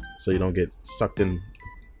edges so you don't get sucked in.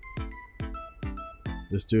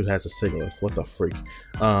 This dude has a cigarette. What the freak?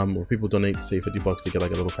 Where people donate, say, $50 to get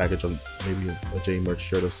like a little package of maybe a J merch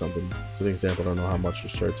shirt or something. So, an example, I don't know how much the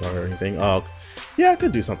shirts are or anything. Oh, yeah, I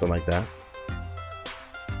could do something like that.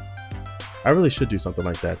 I really should do something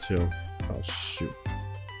like that too. Oh shoot!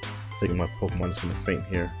 Thinking my Pokemon is gonna faint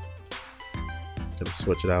here. Gotta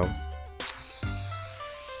switch it out.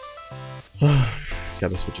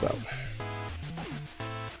 Gotta switch it out.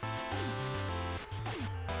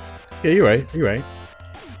 Yeah, you're right. You're right.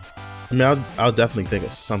 I mean, I'll definitely think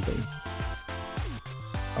of something.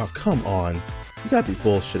 Oh, come on. You gotta be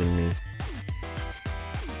bullshitting me.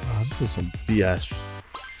 Oh, this is some BS.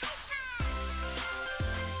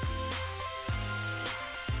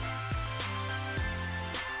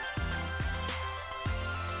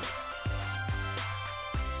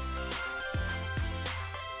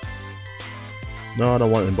 No, I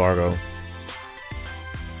don't want embargo.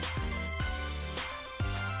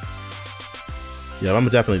 Yeah, I'm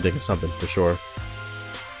definitely thinking something for sure.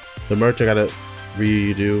 The merch I gotta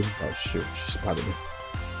redo. Oh shoot, she spotted me.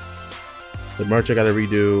 The merch I gotta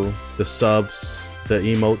redo. The subs, the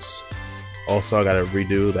emotes. Also, I gotta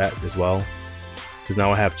redo that as well. Because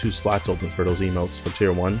now I have 2 slots open for those emotes for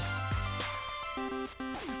tier 1s.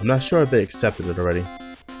 I'm not sure if they accepted it already.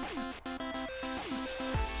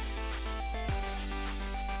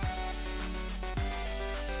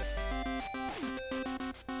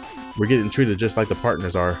 We're getting treated just like the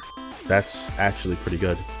partners are. That's actually pretty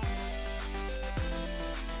good.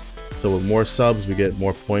 So with more subs, we get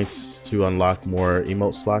more points to unlock more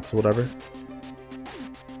emote slots or whatever.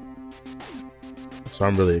 So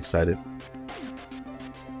I'm really excited.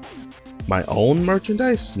 My own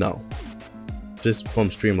merchandise? No. Just from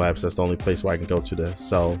Streamlabs, that's the only place where I can go to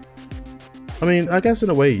sell. I mean, I guess in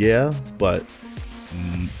a way, yeah, but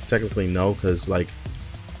technically no, because like,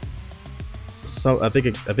 I think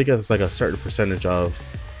it's like a certain percentage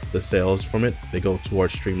of the sales from it, they go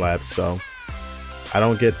towards Streamlabs. So I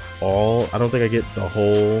don't think I get the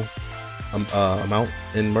whole amount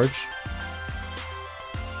in merch.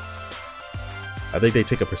 I think they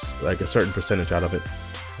take a certain percentage out of it.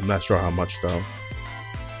 I'm not sure how much though.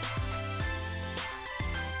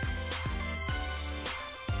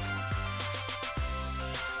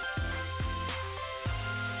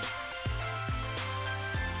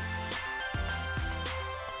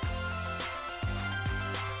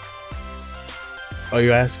 Are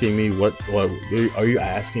you asking me what are you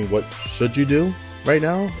asking what should you do right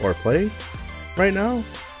now or play right now?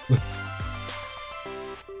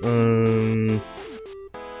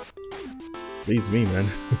 Beats me, man.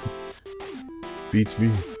 Beats me.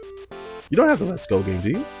 You don't have the Let's Go game, do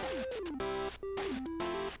you?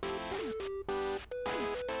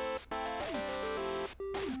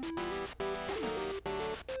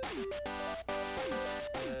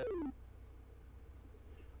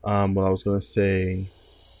 What I was gonna say,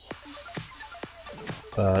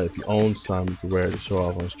 if you own some, you can wear it to show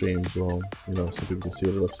off on streams. Well, you know, so people can see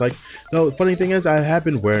what it looks like. No, the funny thing is, I have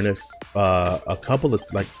been wearing it a couple of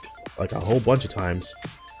like a whole bunch of times.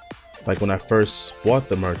 Like when I first bought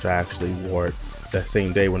the merch, I actually wore it that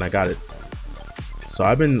same day when I got it. So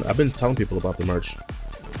I've been telling people about the merch.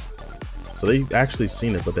 So they've actually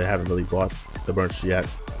seen it, but they haven't really bought the merch yet.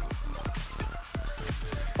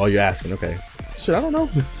 Oh, you're asking? Okay. Shit, I don't know.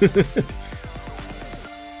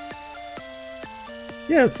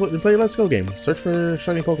 Yeah, play a Let's Go game. Search for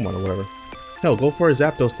shiny Pokemon or whatever. Hell, go for a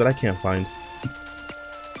Zapdos that I can't find.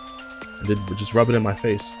 And then just rub it in my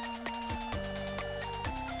face.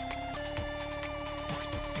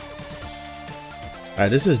 Alright,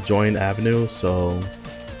 this is Join Avenue, so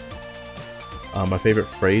my favorite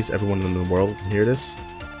phrase, everyone in the world can hear this.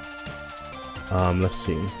 Let's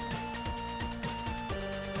see.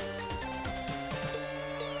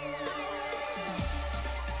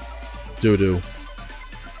 Doo-doo.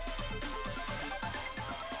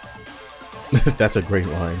 That's a great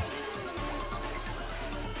line.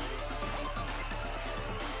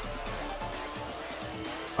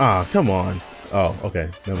 Ah, come on. Oh,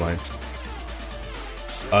 okay. Never mind.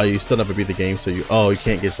 You still never beat the game, so you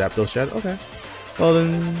can't get Zapdos yet? Okay. Well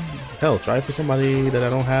then, hell, try for somebody that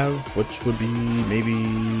I don't have, which would be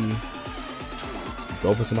maybe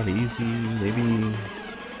go for somebody easy, maybe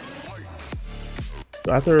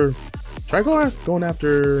go after. Try going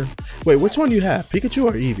after. Wait, which one do you have? Pikachu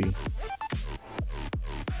or Eevee?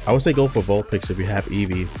 I would say go for Vulpix if you have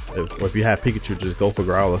Eevee. Or if you have Pikachu, just go for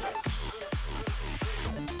Growlithe.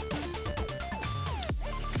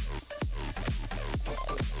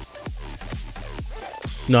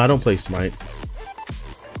 No, I don't play Smite.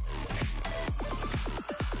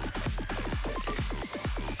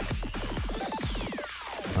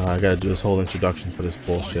 I gotta do this whole introduction for this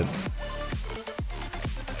bullshit.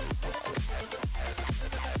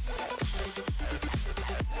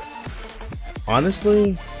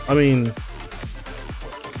 Honestly, I mean,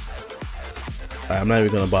 I'm not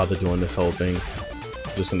even gonna bother doing this whole thing.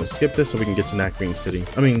 I'm just gonna skip this so we can get to Nacrene City.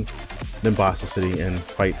 I mean, Nimbasa City and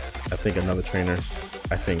fight, I think, another trainer.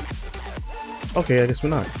 I think. Okay, I guess we're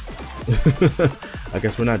not. I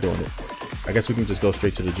guess we're not doing it. I guess we can just go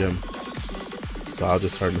straight to the gym. So I'll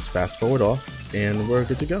just turn this fast forward off and we're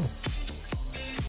good to go.